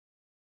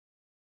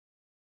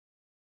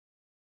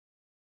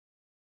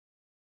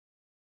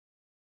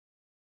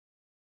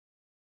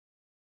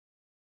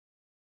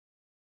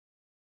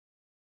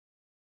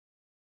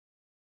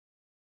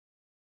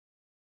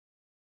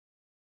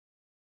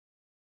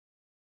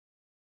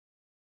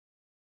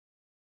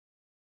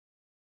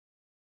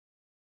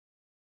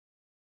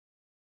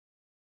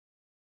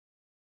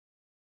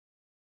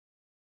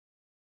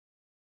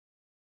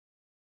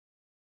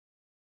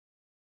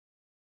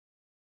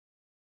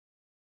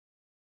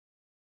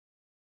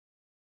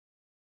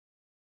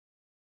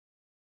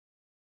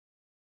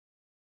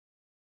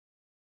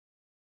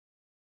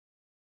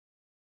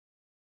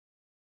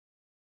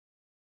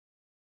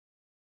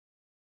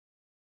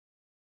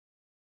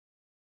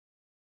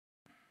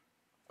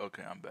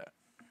Okay, I'm back.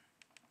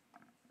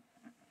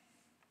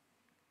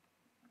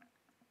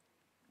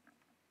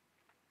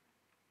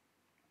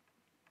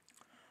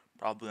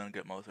 Probably gonna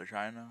get most of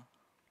China.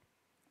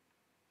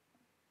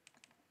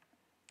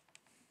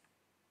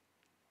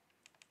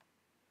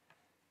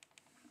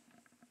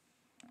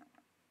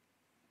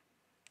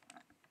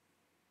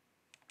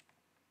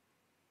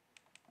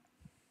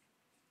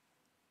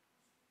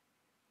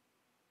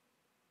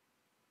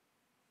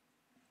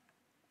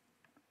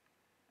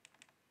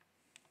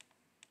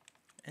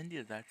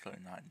 India's actually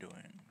not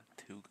doing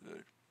too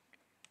good.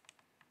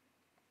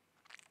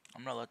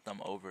 I'm gonna let them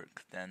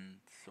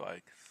overextend, so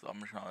I'm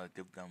just gonna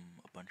give them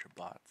a bunch of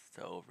bots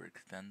to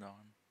overextend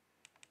on.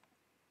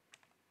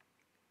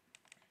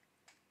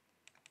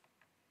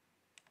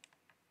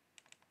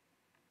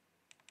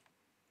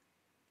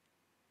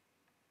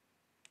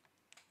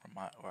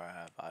 Where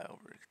have I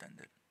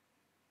overextended?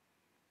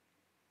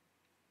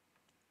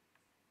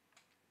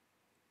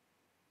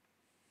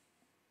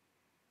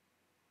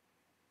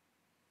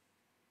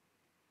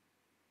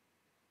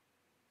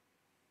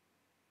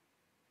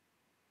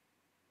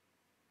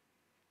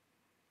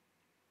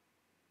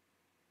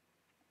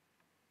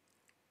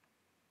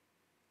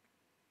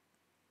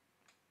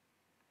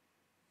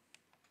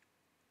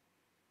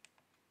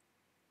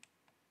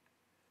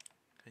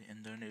 Okay,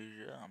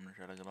 Indonesia, I'm gonna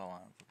try to get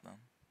alliance with them.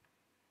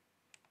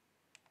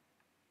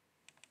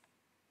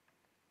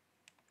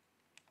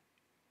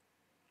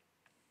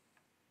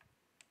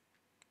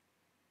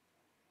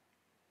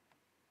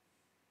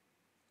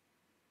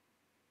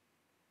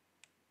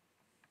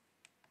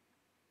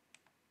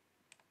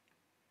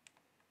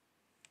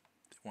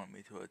 They want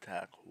me to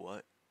attack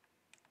what?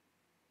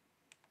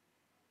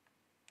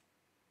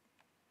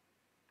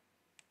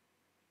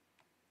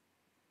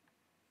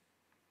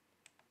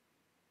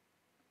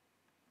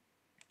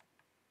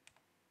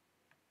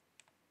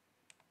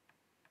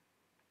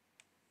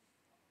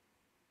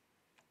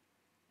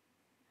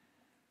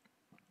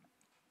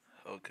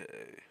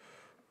 Okay,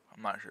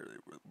 I'm not sure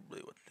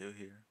really what to do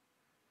here.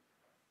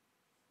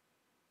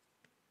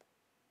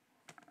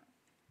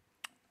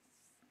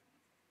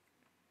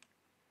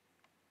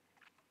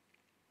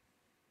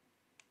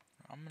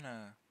 I'm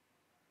gonna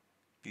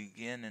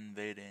begin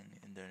invading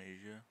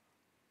Indonesia.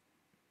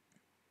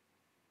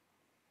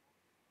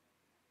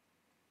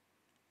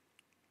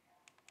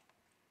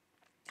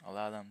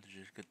 Allow them to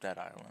just get that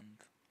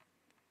island.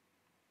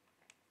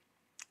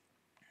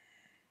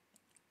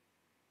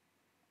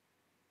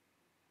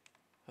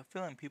 I have a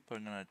feeling people are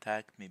gonna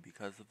attack me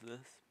because of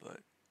this, but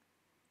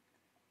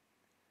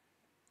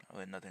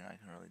really nothing I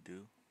can really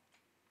do.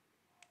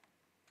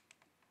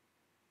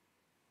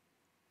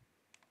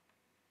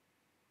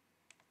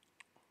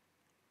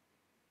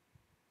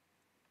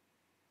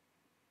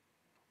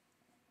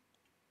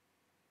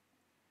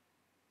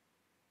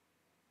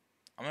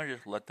 I'm gonna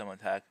just let them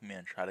attack me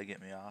and try to get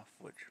me off,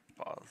 which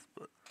falls,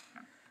 but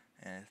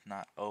and it's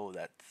not. Oh,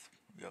 that's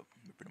yep,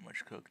 they're pretty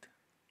much cooked.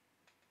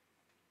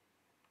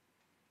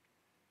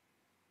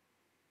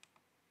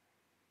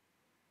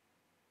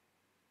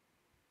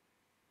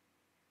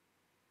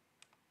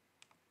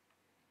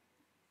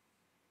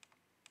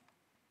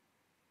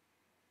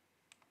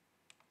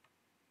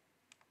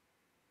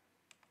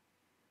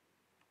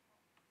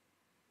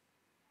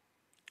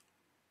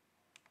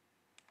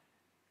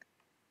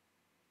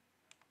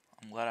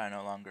 I'm glad I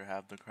no longer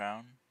have the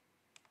crown.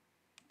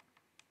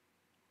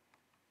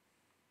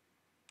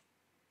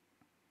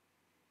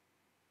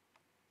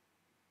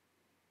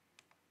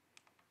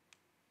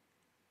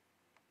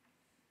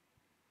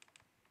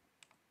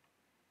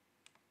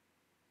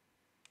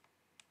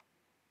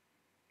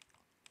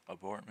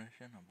 Abort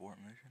mission, abort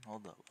mission.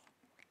 Hold up,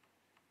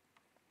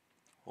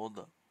 hold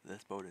up.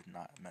 This boat is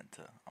not meant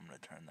to. I'm gonna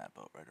turn that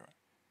boat right around.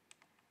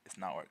 It's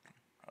not working.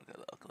 Okay,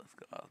 okay, let's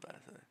go. I was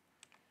about to say.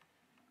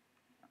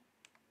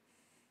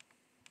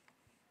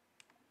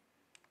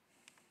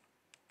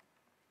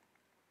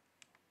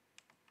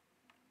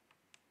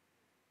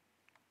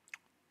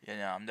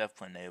 Yeah, I'm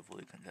definitely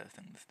navally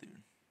contesting this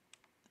dude,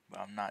 but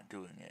I'm not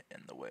doing it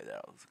in the way that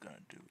I was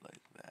gonna do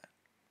like that.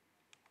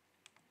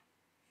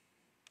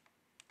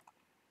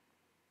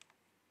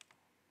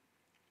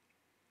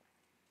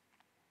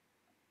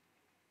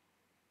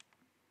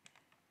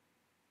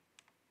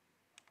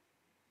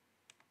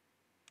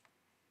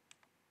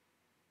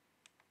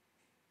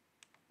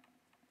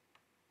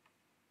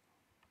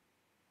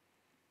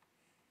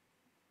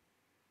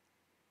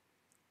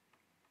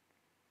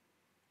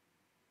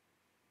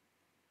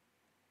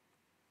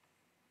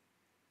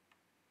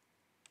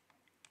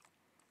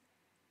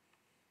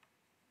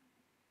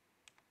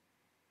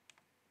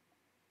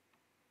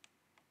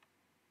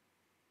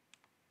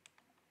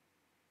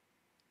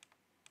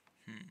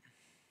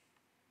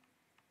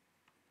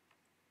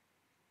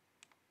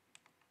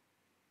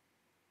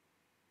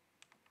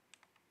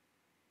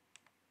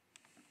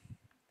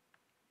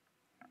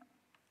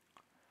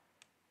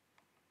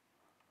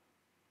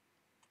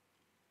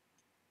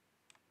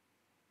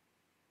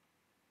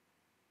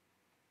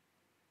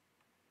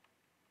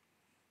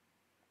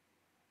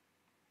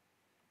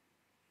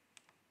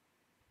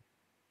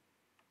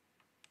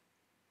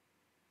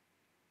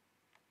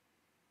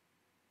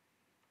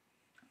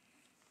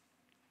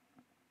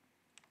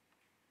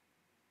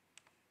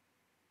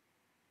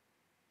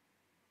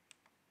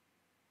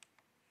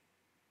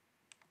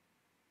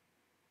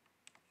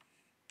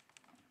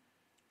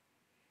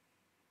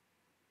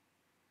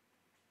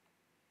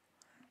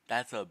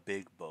 That's a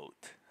big boat.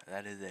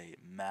 That is a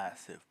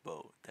massive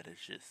boat that is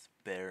just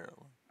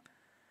barreling.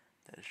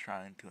 That is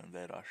trying to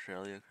invade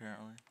Australia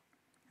currently.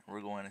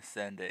 We're going to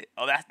send a.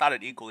 Oh, that's not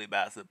an equally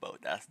massive boat.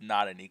 That's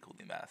not an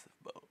equally massive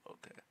boat.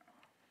 Okay.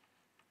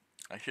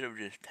 I should have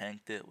just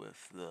tanked it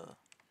with the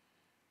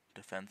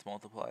defense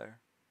multiplier.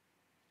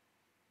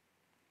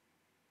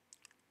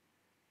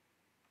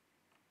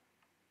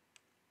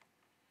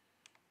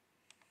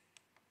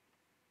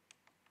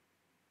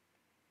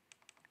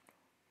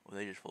 Well,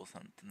 they just full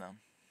sent them.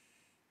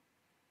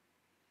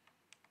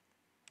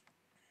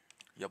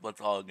 Yep,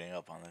 let's all gang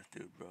up on this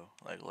dude, bro.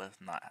 Like, let's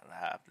not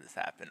have this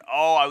happen.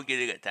 Oh, I'm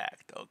getting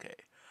attacked. Okay.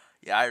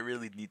 Yeah, I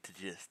really need to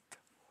just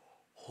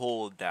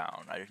hold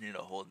down. I just need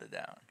to hold it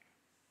down.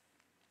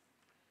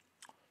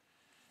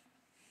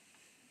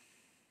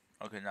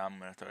 Okay, now I'm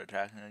gonna start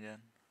attacking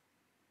again.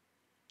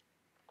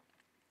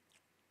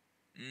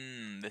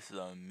 This is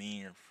a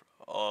mean.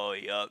 Oh,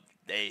 yup.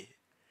 They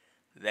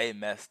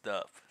messed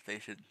up. They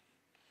should.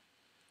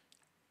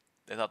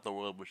 They thought the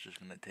world was just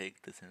gonna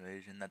take this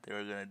invasion that they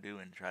were gonna do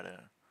and try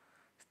to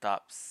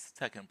stop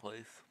second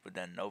place, but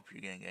then nope,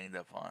 you're getting ganged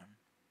up on.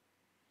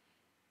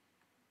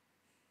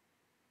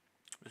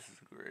 This is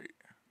great.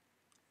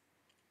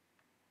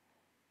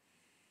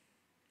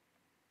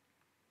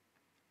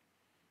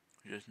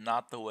 Just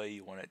not the way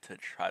you wanted to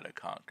try to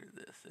conquer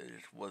this. It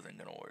just wasn't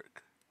gonna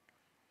work.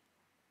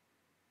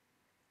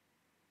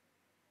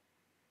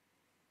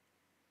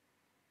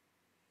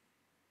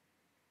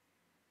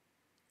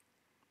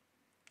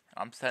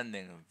 I'm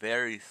sending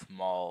very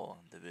small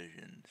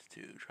divisions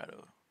to try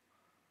to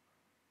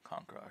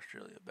conquer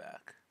Australia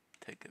back.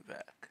 Take it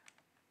back.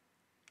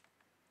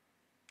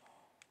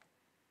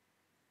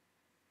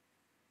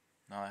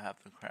 Now I have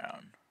the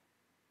crown.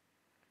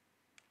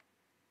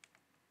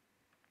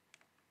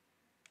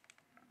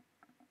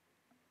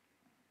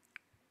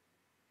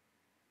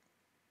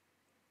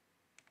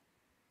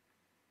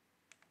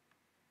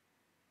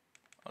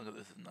 Okay,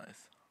 this is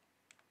nice.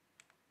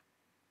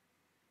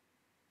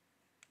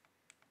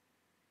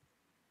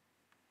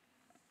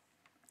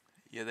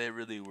 Yeah, they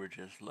really were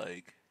just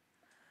like,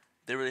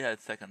 they really had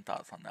second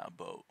thoughts on that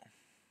boat.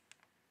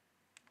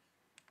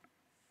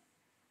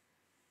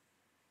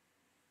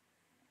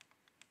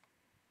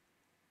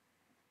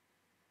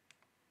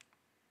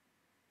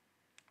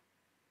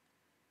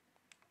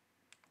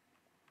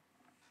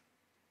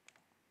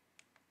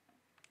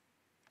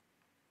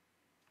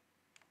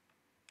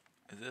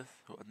 Is this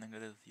who I think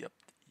it is? Yep,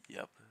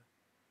 yep,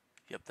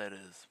 yep, that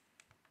is.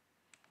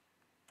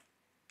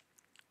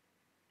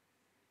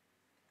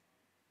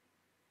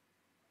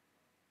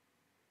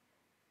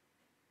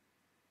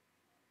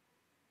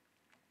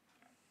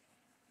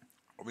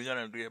 Are we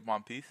gonna agree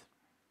upon peace?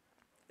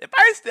 If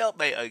I still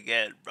mate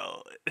again,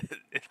 bro,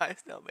 if I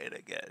still mate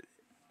again,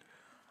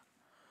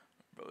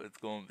 bro, it's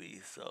gonna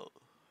be so.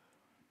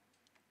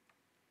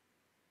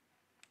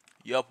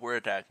 Yup, we're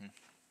attacking.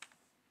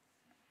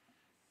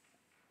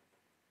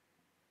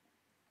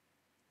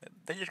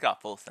 They just got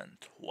full send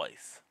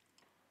twice.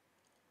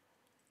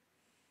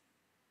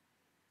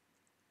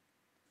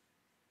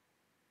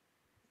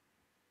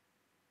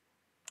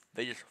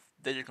 They just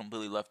they just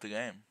completely left the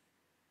game.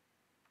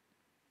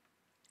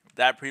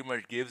 That pretty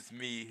much gives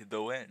me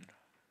the win.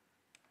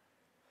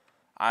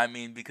 I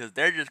mean, because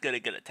they're just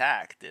gonna get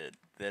attacked, dude.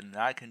 Then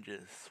I can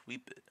just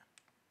sweep it.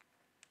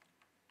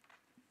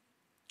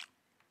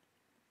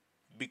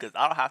 Because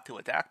I don't have to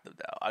attack them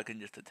now. I can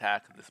just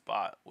attack the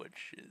spot,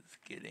 which is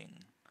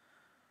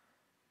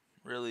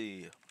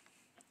really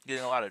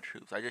getting a lot of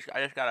troops. I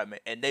just gotta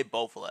make, and they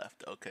both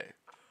left. Okay.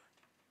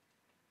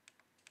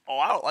 Oh,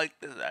 I don't like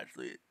this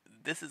actually.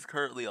 This is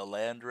currently a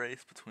land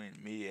race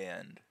between me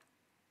and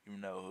you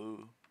know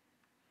who.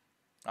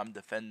 I'm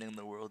defending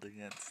the world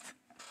against.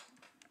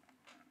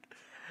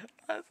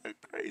 That's a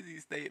crazy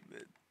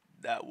statement.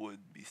 That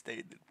would be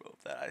stated, bro.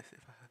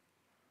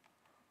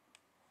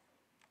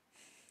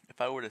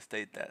 If I were to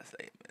state that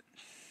statement,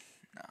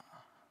 nah.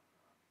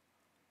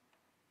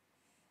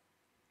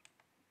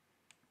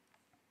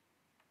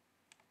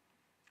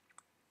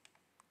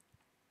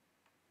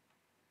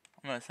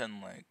 I'm gonna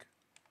send like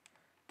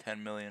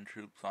 10 million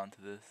troops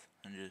onto this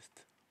and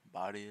just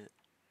body it.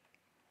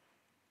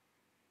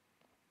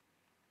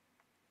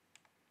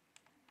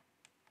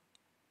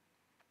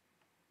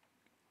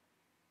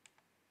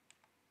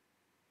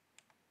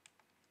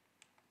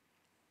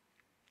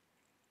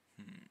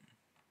 Hmm.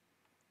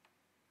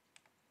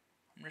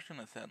 I'm just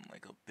gonna send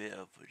like a bit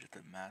of just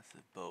a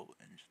massive boat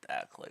and just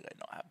act like I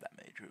don't have that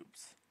many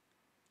troops.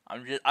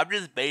 I'm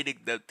just baiting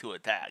them to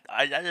attack.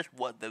 I just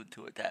want them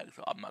to attack,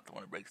 so I'm not the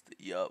one who breaks the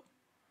yup.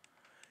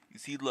 You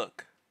see,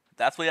 look,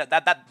 that's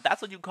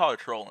what you call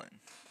trolling.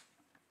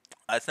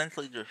 I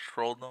essentially just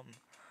trolled them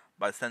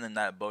by sending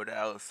that boat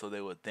out so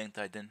they would think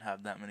that I didn't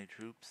have that many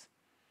troops.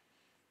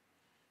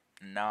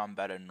 And now I'm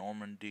back in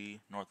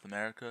Normandy, North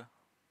America.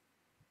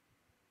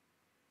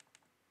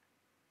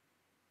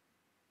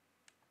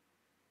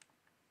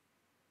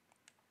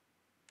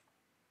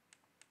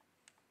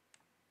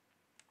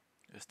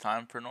 It's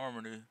time for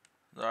Normandy.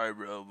 Sorry,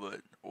 bro,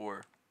 but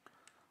or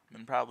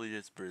And probably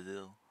just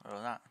Brazil.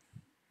 Or not.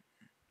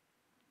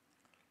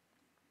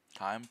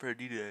 Time for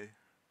D-Day.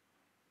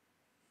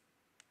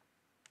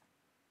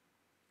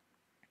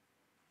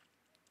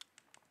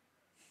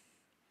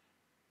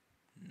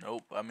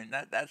 Nope. I mean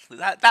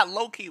that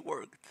low key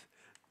worked.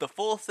 The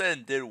full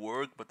send did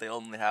work, but they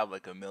only have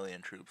like a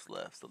million troops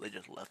left, so they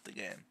just left the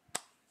game.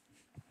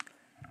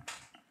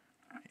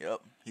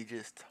 Yep. He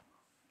just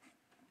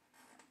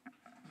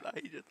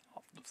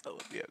off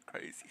himself with a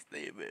crazy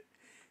statement.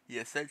 He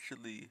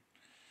essentially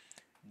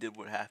did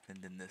what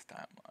happened in this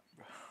timeline,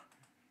 bro.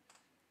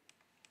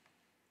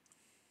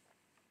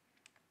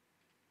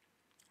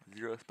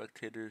 Zero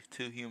spectators,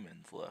 two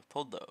humans left.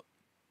 Hold up.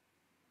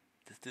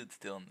 This dude's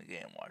still in the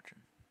game watching.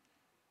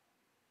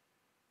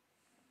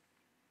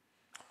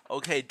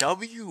 Okay,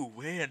 W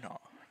win.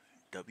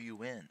 W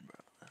win, bro.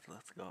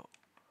 Let's go.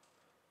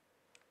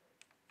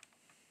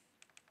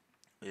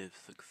 We have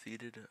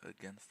succeeded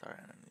against our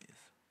enemies.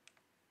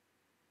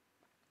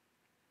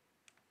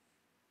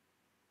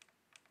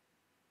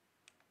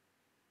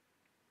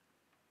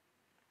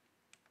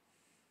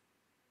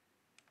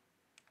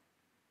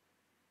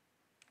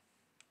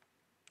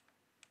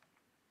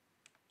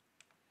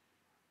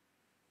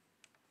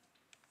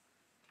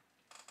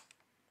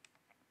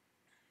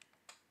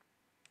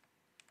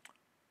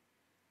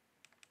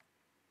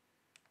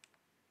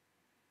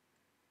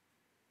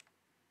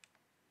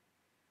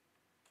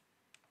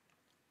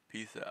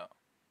 Peace out.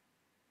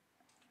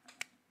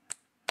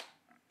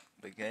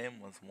 The game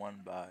was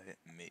won by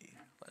me.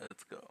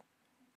 Let's go.